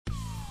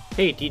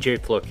Hey, DJ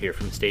Flook here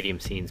from Stadium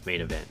Scene's Main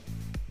Event.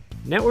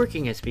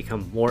 Networking has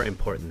become more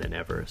important than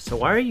ever, so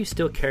why are you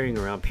still carrying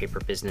around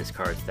paper business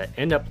cards that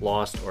end up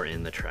lost or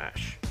in the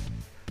trash?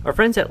 Our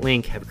friends at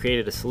Link have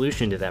created a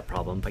solution to that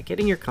problem by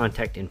getting your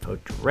contact info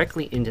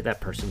directly into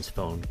that person's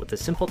phone with a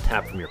simple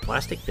tap from your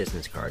plastic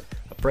business card,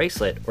 a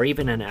bracelet, or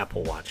even an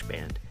Apple Watch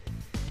band.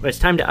 When it's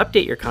time to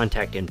update your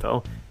contact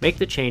info, make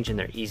the change in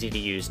their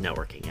easy-to-use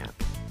networking app.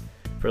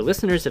 For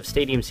listeners of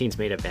Stadium Scene's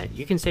Main Event,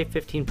 you can save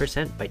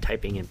 15% by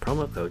typing in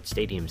promo code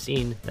Stadium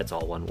Scene, that's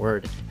all one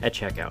word, at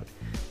checkout.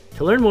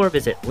 To learn more,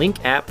 visit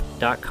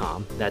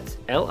linkapp.com, that's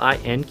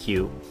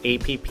linqapp.com.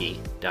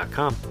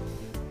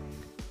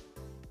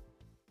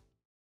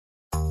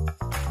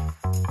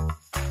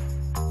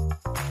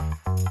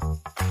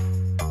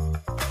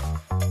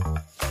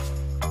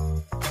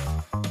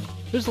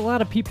 There's a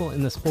lot of people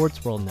in the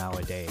sports world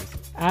nowadays.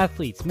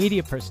 Athletes,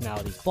 media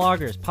personalities,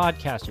 bloggers,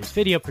 podcasters,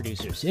 video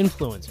producers,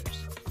 influencers.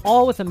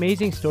 All with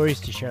amazing stories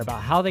to share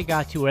about how they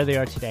got to where they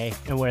are today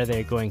and where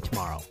they're going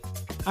tomorrow.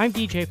 I'm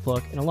DJ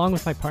Flook, and along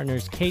with my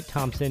partners Kate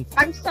Thompson.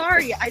 I'm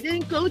sorry, I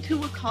didn't go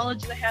to a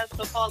college that has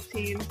football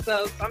teams,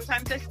 so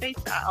sometimes I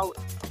spaced out.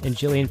 And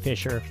Jillian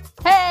Fisher.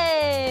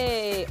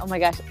 Hey! Oh my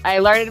gosh, I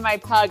alerted my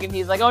pug and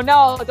he's like, oh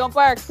no, don't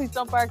bark, please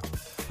don't bark.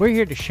 We're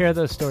here to share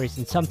those stories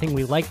in something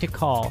we like to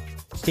call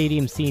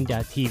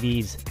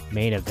StadiumScene.tv's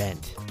Main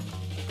Event.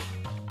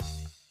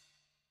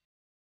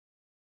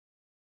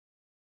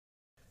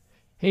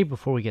 Hey,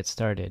 before we get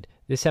started,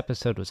 this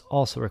episode was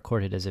also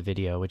recorded as a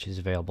video, which is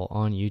available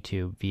on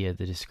YouTube via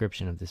the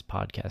description of this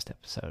podcast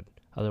episode.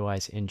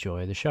 Otherwise,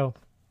 enjoy the show.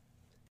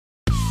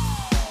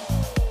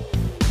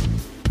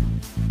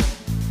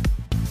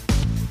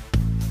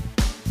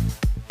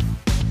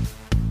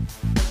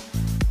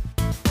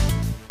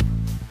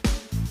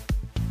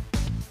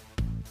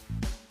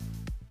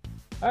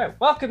 All right,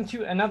 welcome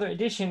to another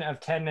edition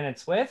of 10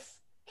 Minutes With.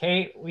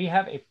 Kate, we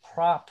have a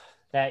prop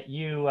that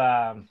you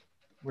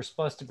were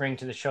supposed to bring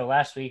to the show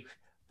last week,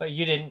 but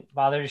you didn't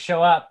bother to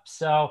show up.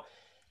 So,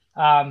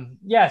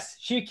 yes,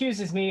 she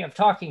accuses me of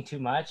talking too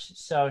much.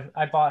 So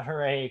I bought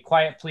her a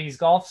quiet please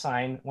golf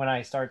sign when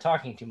I started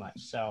talking too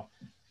much. So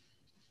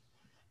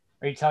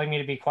are you telling me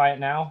to be quiet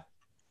now?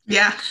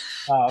 Yeah.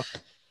 Oh, okay.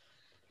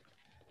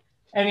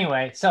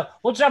 Anyway, so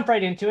we'll jump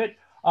right into it.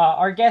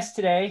 Our guest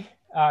today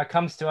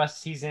comes to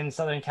us. He's in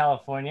Southern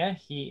California.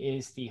 He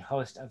is the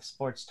host of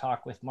Sports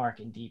Talk with Mark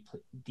and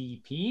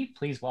DP.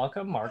 Please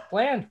welcome Mark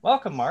Bland.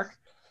 Welcome, Mark.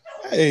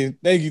 Hey,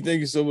 thank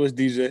you so much,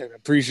 DJ. I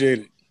appreciate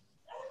it.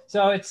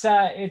 So it's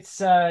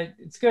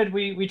good.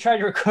 We tried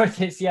to record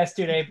this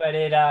yesterday, but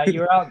you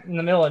were out in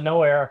the middle of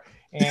nowhere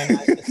and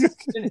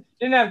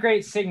didn't have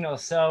great signal.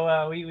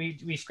 So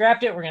we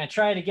scrapped it. We're gonna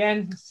try it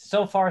again.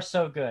 So far,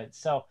 so good.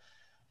 So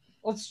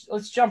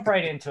let's jump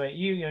right into it.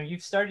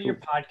 You've started your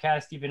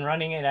podcast. You've been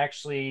running it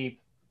actually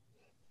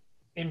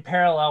in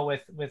parallel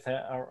with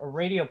a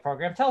radio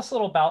program. Tell us a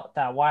little about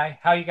that.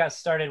 How you got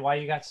started, why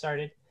you got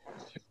started.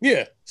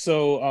 Yeah.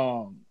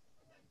 So,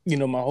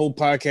 my whole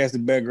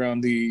podcasting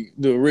background, the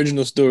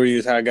original story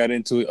is how I got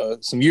into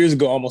it some years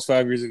ago, almost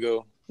 5 years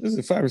ago. This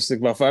is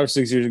about 5 or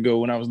 6 years ago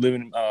when I was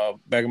living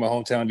back in my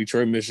hometown,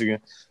 Detroit, Michigan.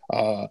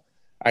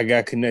 I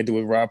got connected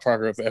with Rob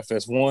Parker of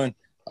FS1.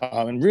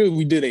 And really,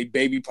 we did a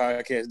baby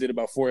podcast, did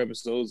about 4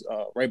 episodes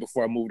right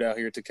before I moved out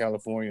here to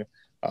California,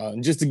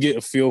 just to get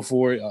a feel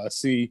for it,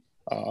 see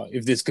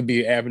if this could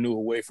be an avenue, a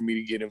way for me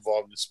to get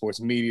involved in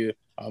sports media,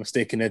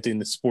 stay connected in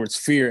the sports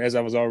sphere as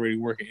I was already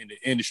working in the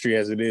industry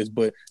as it is,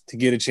 but to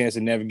get a chance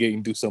to navigate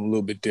and do something a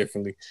little bit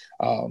differently.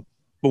 But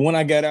when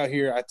I got out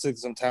here, I took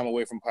some time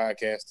away from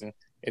podcasting.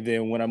 And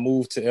then when I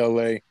moved to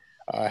LA,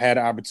 I had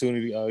an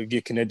opportunity to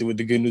get connected with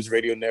the Good News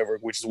Radio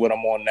Network, which is what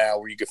I'm on now,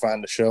 where you can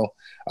find the show.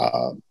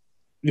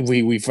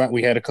 We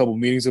had a couple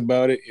meetings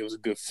about it. It was a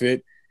good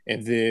fit.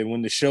 And then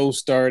when the show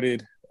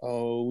started,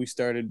 I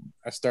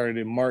started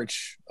in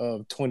March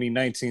of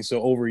 2019,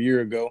 so over a year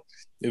ago.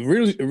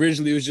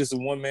 Originally it was just a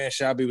one-man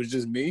shop. It was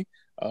just me.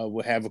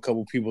 Would have a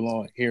couple people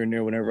on here and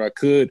there whenever I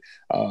could.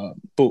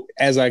 But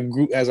as I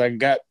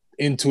got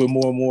into it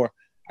more and more,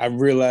 I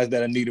realized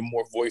that I needed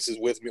more voices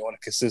with me on a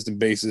consistent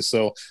basis.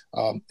 So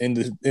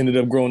ended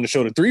up growing the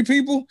show to 3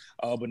 people,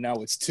 but now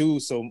it's 2.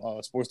 So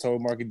Sports Talk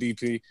with Mark and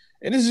DP.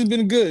 And this has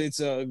been good. It's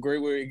a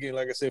great way, again,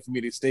 like I said, for me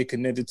to stay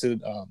connected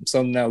to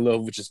something I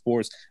love, which is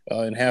sports,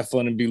 and have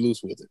fun and be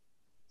loose with it.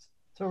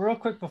 So real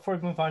quick before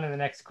we move on to the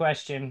next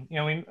question,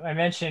 I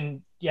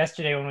mentioned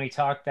yesterday when we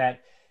talked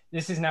that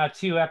this is now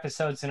 2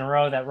 episodes in a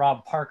row that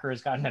Rob Parker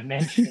has gotten a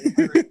mention.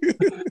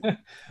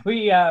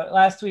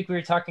 Last week we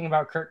were talking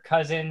about Kirk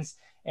Cousins,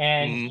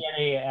 and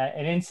he had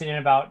an incident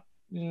about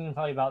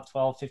probably about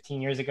 12,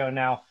 15 years ago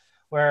now,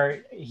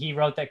 where he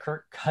wrote that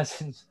Kirk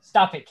Cousins,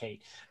 stop it,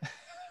 Kate,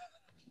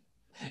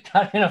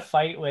 got in a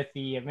fight with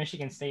the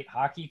Michigan State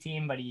hockey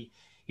team, but he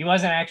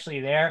wasn't actually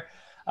there.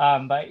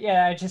 But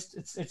yeah,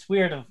 it's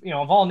weird of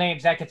all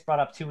names that gets brought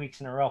up 2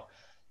 weeks in a row.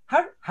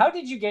 How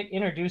did you get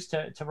introduced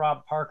to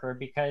Rob Parker?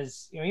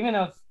 Because even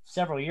though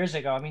several years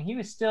ago, he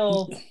was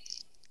still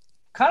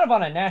kind of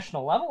on a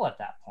national level at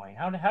that point.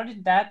 How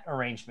did that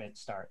arrangement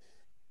start?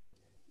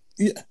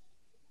 Yeah.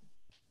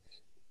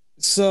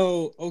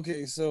 So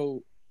okay,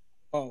 so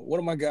one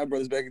of my god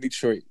brothers back in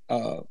Detroit,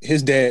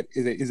 his dad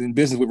is in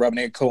business with Robin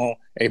and Cohen,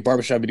 a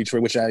barbershop in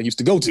Detroit, which I used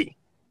to go to.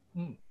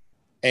 Hmm.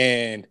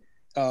 And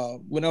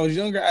when I was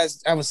younger,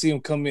 I would see him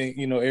come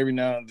in, every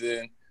now and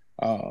then.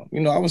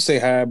 I would say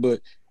hi,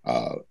 but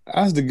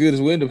I was the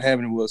goodest we ended up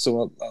having it was.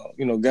 So,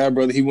 god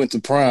brother, he went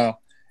to prom,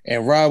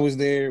 and Rob was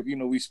there.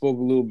 We spoke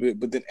a little bit,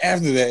 but then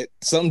after that,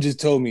 something just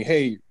told me,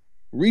 hey,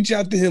 reach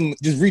out to him,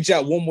 just reach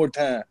out one more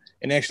time,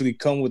 and actually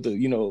come with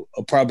a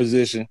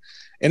proposition.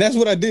 And that's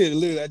what I did.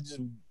 Literally, I just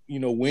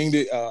winged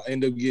it.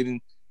 Ended up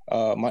getting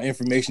my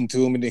information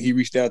to him, and then he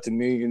reached out to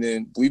me, and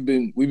then we've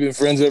been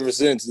friends ever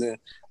since. And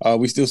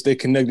we still stay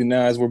connected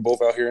now as we're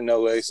both out here in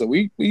LA. So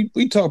we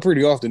talk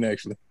pretty often,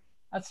 actually.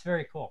 That's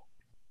very cool.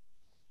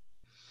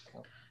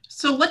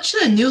 So what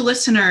should a new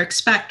listener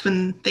expect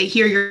when they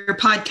hear your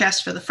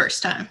podcast for the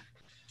first time?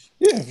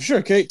 Yeah, for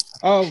sure, Kate.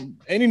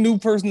 Any new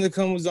person that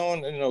comes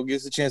on,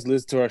 gets a chance to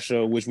listen to our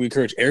show, which we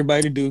encourage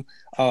everybody to do.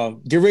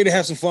 Get ready to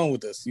have some fun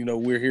with us.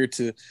 We're here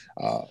to.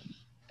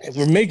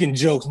 We're making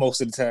jokes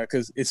most of the time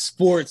because it's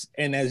sports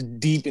and as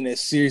deep and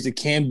as serious it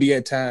can be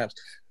at times.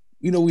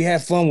 We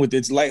have fun with it.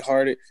 It's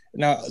lighthearted.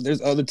 Now,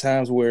 there's other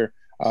times where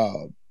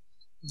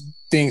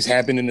things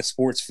happen in the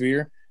sports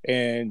sphere,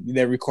 and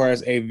that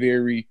requires a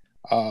very,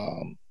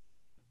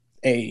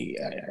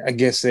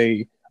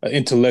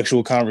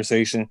 intellectual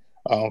conversation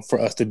for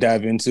us to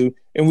dive into.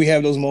 And we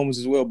have those moments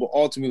as well. But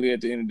ultimately,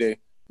 at the end of the day,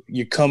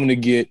 you're coming to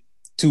get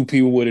two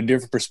people with a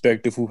different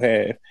perspective who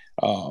have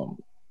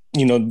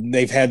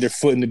they've had their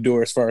foot in the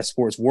door as far as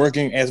sports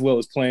working as well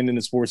as playing in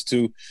the sports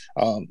too.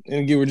 And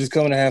again, we're just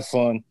coming to have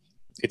fun.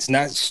 It's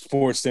not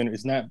Sports Center.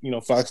 It's not,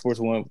 Fox Sports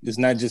 1. It's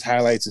not just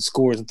highlights and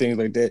scores and things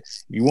like that.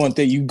 If you want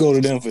that, you go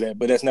to them for that.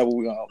 But that's not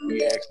what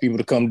we ask people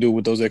to come do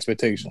with those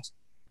expectations.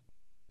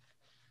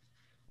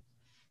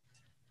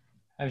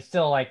 I'm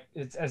still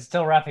I'm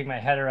still wrapping my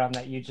head around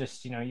that. You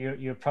just,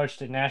 you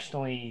approached a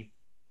nationally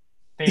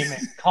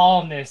famous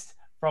columnist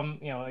from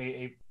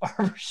a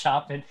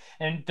barbershop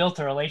and built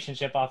a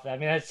relationship off that. I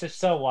mean, that's just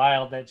so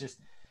wild that just,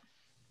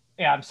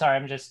 yeah, I'm sorry,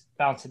 I'm just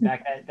bouncing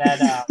back.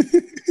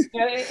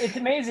 It's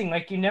amazing.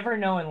 Like, you never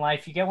know in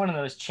life. You get one of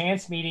those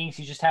chance meetings,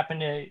 you just happen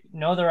to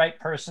know the right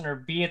person or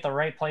be at the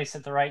right place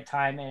at the right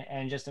time,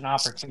 and just an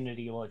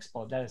opportunity will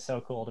explode. That is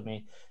so cool to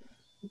me.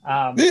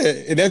 And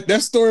that's the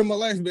story of my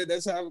life, man.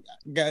 That's how I've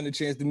gotten a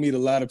chance to meet a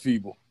lot of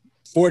people.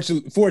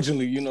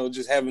 Fortunately,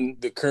 just having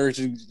the courage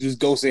to just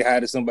go say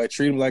hi to somebody,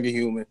 treat them like a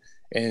human,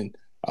 and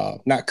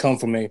not come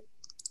from a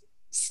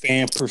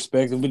fan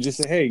perspective, but just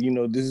say, hey,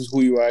 this is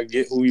who you are.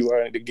 Get who you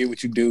are to get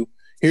what you do.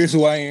 Here's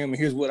who I am, and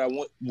here's what I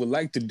would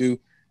like to do.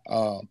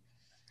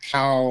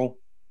 How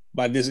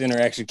by this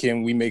interaction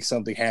can we make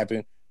something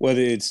happen?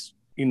 Whether it's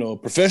a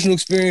professional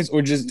experience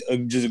or just a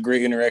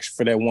great interaction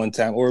for that one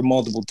time or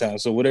multiple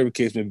times. So whatever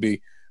case may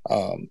be,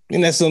 and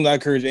that's something I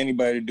encourage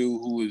anybody to do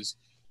who is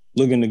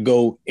looking to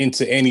go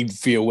into any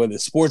field, whether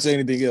it's sports or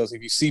anything else.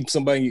 If you see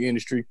somebody in your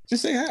industry,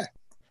 just say hi.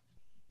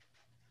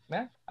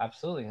 Yeah,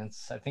 absolutely. I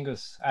think it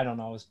was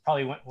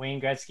probably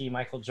Wayne Gretzky,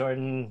 Michael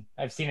Jordan.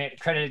 I've seen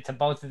it credited to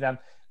both of them.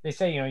 They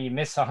say, you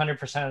miss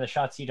 100% of the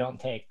shots you don't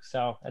take.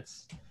 So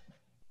that's.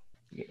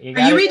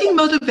 Are you reading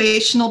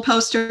motivational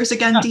posters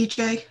again,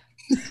 DJ?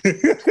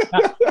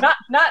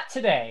 Not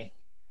today.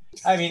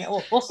 I mean,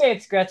 we'll say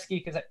it's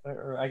Gretzky because,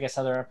 or I guess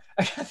other arm.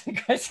 I got the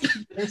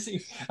Gretzky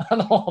jersey on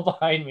the wall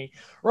behind me.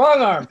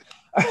 Wrong arm.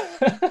 I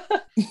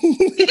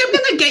think I'm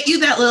gonna get you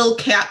that little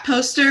cat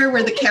poster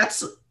where the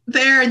cat's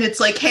there and it's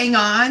like hang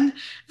on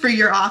for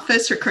your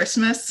office for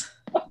Christmas.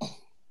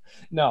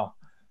 No,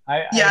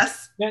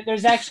 yes.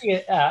 There's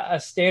actually a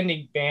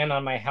standing ban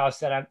on my house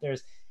that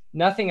there's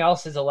nothing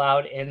else is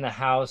allowed in the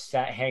house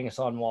that hangs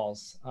on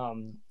walls.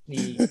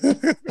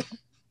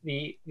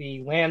 The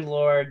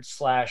landlord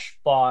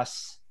 /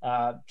 boss /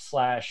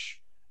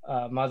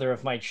 mother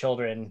of my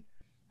children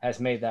has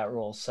made that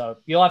rule. So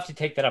you'll have to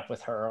take that up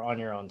with her on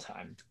your own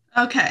time.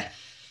 Okay.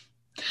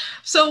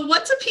 So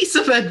what's a piece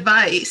of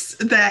advice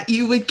that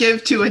you would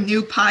give to a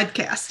new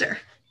podcaster?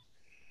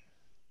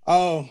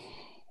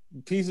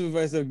 Piece of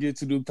advice I'll give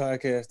to a new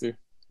podcaster: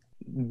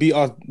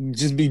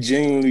 just be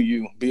genuinely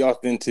you. Be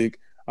authentic.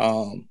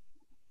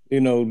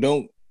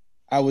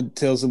 I would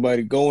tell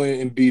somebody, go in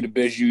and be the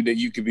best you that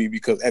you could be,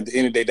 because at the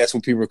end of the day, that's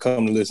what people are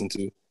coming to listen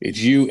to. It's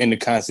you and the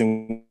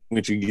content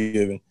which you're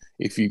given.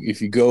 If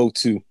you go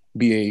to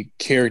be a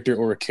character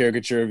or a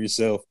caricature of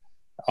yourself,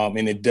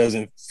 and it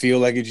doesn't feel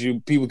like it's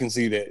you, people can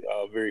see that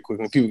very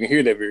quickly. People can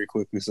hear that very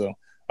quickly. So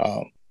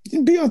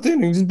just be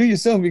authentic, just be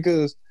yourself,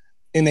 because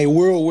in a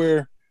world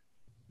where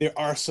there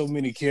are so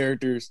many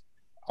characters,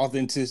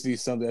 authenticity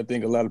is something I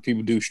think a lot of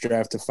people do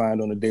strive to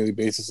find on a daily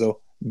basis. So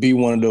be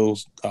one of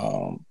those,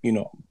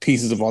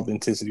 pieces of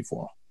authenticity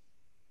for them.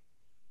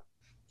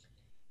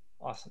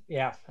 Awesome.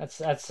 Yeah,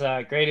 that's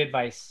great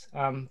advice.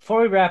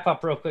 Before we wrap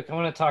up real quick, I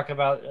want to talk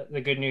about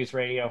the Good News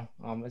Radio.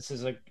 This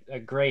is a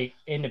great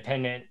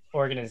independent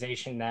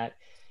organization that,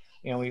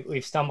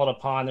 we've stumbled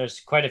upon. There's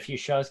quite a few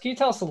shows. Can you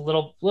tell us a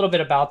little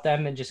bit about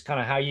them and just kind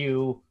of how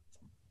you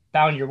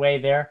found your way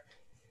there.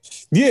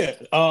 Yeah.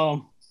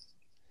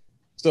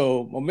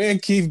 So my man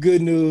Keith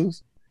Good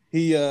News,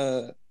 he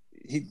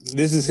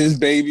this is his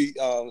baby.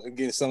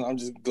 Again, something I'm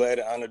just glad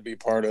and honored to be a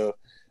part of.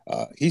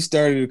 He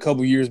started a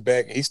couple years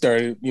back. He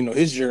started,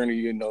 his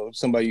journey.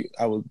 Somebody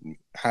I would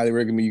highly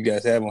recommend you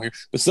guys have on here,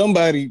 but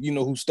somebody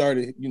who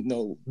started,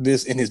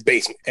 this in his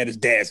basement at his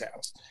dad's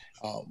house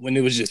when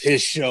it was just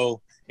his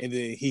show, and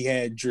then he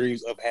had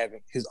dreams of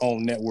having his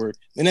own network,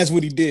 and that's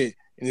what he did.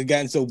 And it's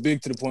gotten so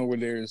big to the point where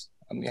there's,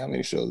 how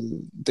many shows?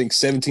 I think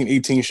 17,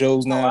 18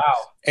 shows now. Oh, wow.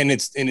 And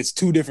it's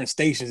 2 different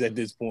stations at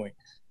this point.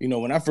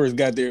 When I first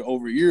got there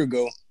over a year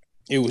ago,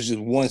 it was just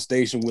one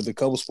station with a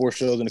couple sports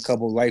shows and a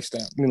couple of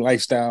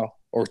lifestyle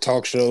or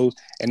talk shows.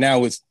 And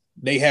now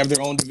they have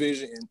their own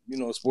division,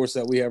 and sports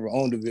that we have our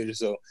own division.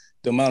 So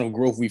the amount of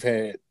growth we've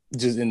had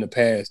just in the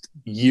past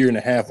year and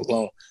a half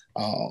alone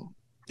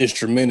is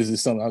tremendous.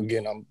 It's something,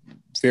 again, I'm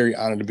very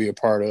honored to be a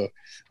part of.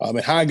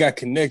 And how I got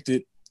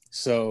connected.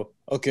 So,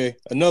 okay,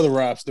 another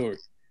Rob story.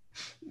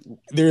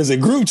 There's a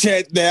group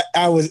chat that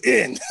I was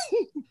in,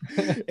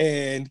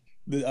 and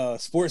the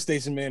sports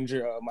station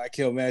manager,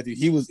 Michael Matthew,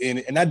 he was in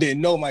it, and I didn't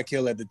know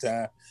Michael at the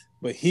time,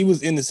 but he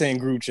was in the same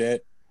group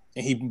chat,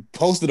 and he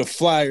posted a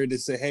flyer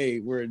that said, "Hey,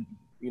 we're a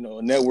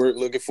network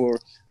looking for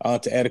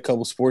to add a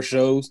couple sports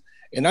shows,"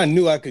 and I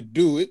knew I could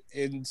do it,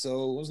 and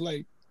so I was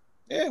like,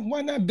 "Yeah,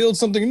 why not build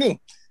something new?"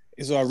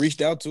 And so I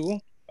reached out to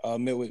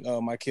him, met with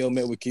Michael,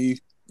 met with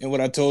Keith, and what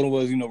I told him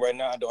was, right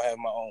now I don't have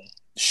my own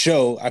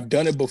show. I've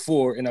done it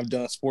before, and I've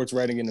done sports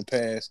writing in the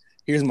past.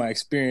 Here's my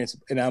experience,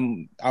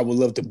 and I would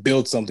love to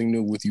build something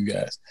new with you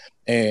guys.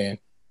 And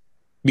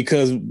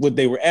because what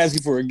they were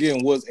asking for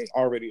again was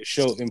already a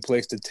show in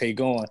place to take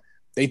on,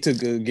 they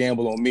took a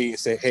gamble on me and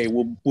said, "Hey,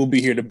 we'll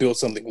be here to build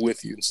something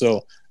with you."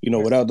 So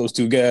without those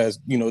 2 guys,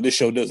 this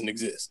show doesn't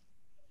exist.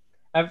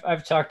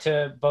 I've talked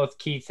to both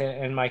Keith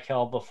and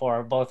Michael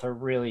before. Both are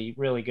really,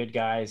 really good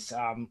guys.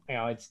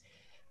 It's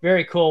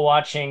very cool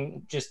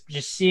watching, just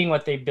seeing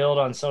what they build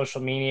on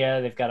social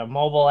media. They've got a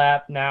mobile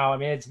app now. I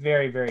mean, it's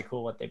very, very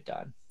cool what they've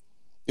done.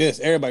 Yes,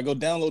 everybody go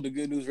download the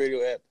Good News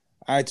Radio app,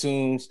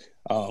 iTunes,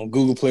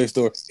 Google Play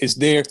Store. It's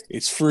there,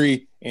 it's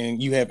free,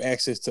 and you have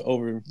access to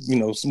over,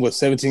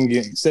 17,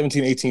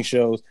 18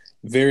 shows.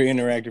 Very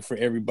interactive for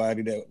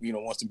everybody that,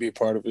 wants to be a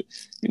part of it.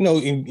 And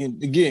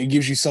again, it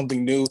gives you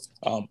something new.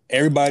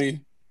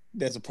 Everybody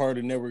that's a part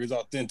of the network is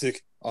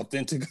authentic,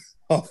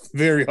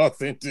 very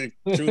authentic,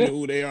 true to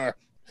who they are.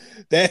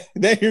 That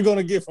you're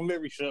gonna get from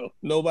every show.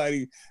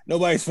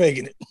 Nobody's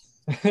faking it.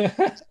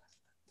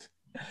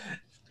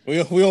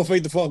 we don't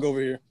fake the funk over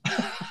here.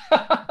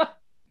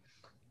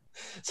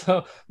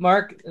 So,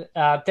 Mark,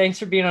 thanks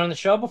for being on the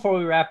show. Before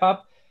we wrap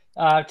up,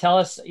 tell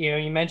us.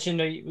 You mentioned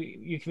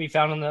you can be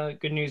found on the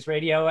Good News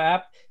Radio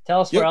app.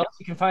 Tell us where else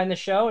you can find the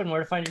show and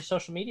where to find your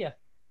social media.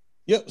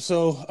 Yep.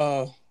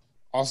 So,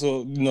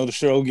 also, the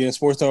show again,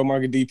 Sports Talk with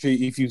Mark and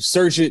DP. If you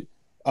search it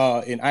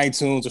in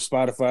iTunes or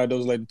Spotify,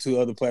 those are like the 2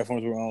 other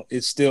platforms we're on.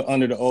 It's still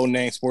under the old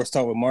name, Sports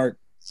Talk with Mark.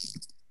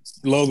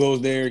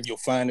 Logo's there. You'll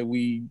find that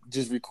we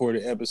just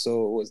recorded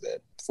episode, what was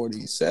that,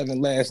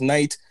 47 last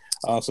night.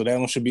 So that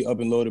one should be up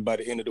and loaded by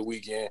the end of the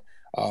weekend.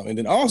 And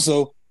then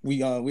also,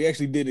 we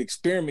actually did an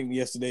experiment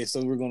yesterday,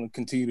 so we're going to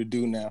continue to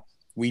do now.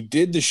 We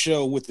did the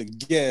show with a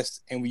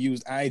guest, and we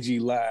used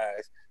IG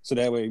Live, so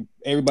that way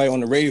everybody on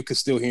the radio could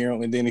still hear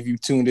them. And then if you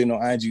tuned in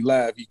on IG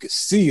Live, you could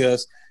see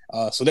us.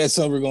 So that's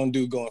something we're going to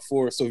do going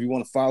forward. So if you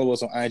want to follow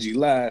us on IG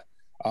Live,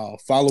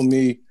 follow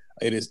me.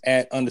 It is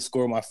 @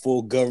 my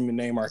full government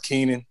name,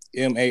 Markeinen,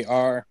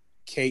 MarKeinen.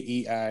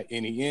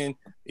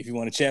 If you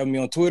want to chat with me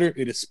on Twitter,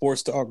 it is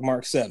Sports Talk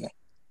Mark 7.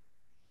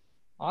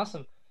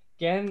 Awesome.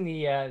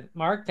 Again,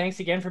 Mark,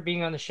 thanks again for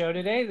being on the show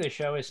today. The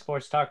show is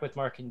Sports Talk with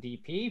Mark and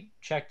DP.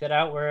 Check that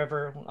out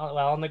wherever,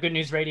 on the Good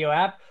News Radio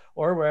app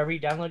or wherever you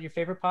download your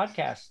favorite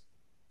podcast.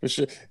 For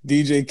sure.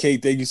 DJ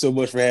Kate, thank you so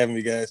much for having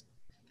me, guys.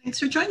 Thanks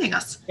for joining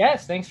us.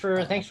 Yes, thanks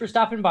for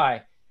stopping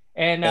by.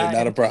 And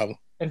not a problem.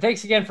 And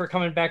thanks again for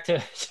coming back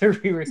to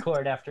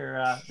re-record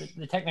after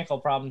the technical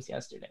problems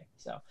yesterday.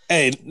 So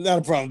hey, not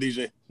a problem,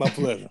 DJ. My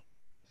pleasure.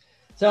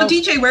 So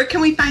DJ, where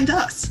can we find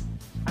us?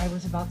 I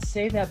was about to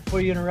say that before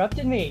you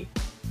interrupted me.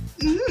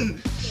 Mm-hmm.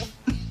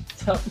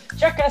 So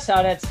check us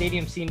out at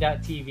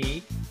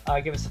stadiumscene.tv.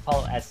 Give us a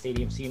follow at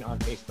Stadium Scene on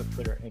Facebook,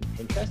 Twitter, and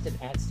Pinterest, and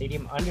at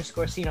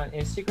Stadium_Scene on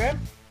Instagram.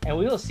 And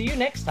we will see you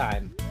next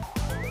time.